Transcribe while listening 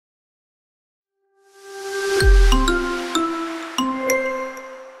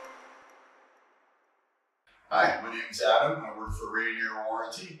name's Adam. I work for Rainier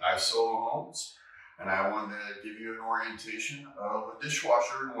Warranty, Isola homes, and I wanted to give you an orientation of a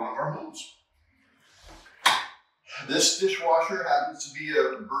dishwasher in one of our homes. This dishwasher happens to be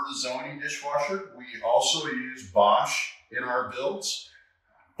a Bertazzoni dishwasher. We also use Bosch in our builds.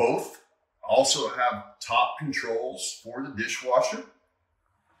 Both also have top controls for the dishwasher.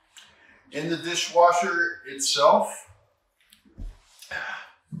 In the dishwasher itself,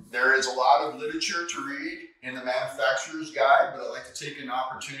 there is a lot of literature to read in the manufacturer's guide, but I'd like to take an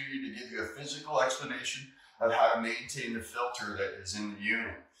opportunity to give you a physical explanation of how to maintain the filter that is in the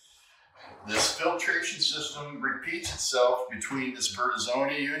unit. This filtration system repeats itself between this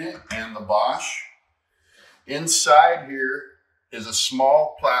Bertazzoni unit and the Bosch. Inside here is a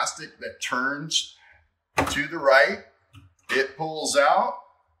small plastic that turns to the right. It pulls out,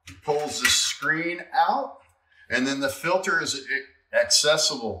 pulls the screen out, and then the filter is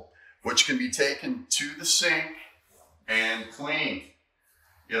accessible, which can be taken to the sink and cleaned.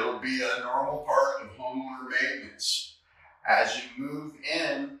 It'll be a normal part of homeowner maintenance. As you move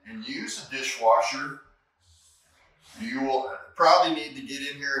in and use a dishwasher, you will probably need to get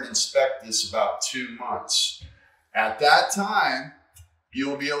in here and inspect this about 2 months. At that time,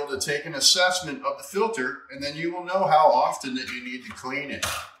 you'll be able to take an assessment of the filter, and then you will know how often that you need to clean it.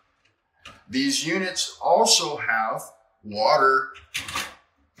 These units also have water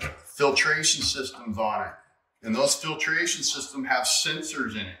filtration systems on it, and those filtration systems have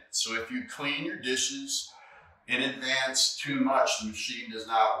sensors in it. So if you clean your dishes in advance too much, the machine does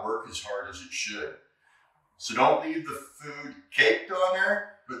not work as hard as it should. So don't leave the food caked on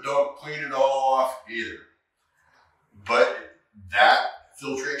there, but don't clean it all off either. But that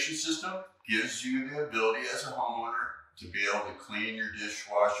filtration system gives you the ability as a homeowner to be able to clean your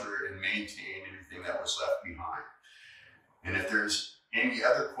dishwasher and maintain anything that was left behind. And if there's any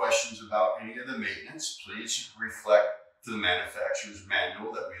other questions about any of the maintenance, please reflect to the manufacturer's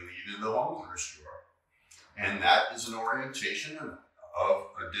manual that we leave in the homeowner's drawer. And that is an orientation of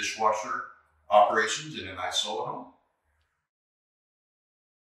a dishwasher operations in an Isola home.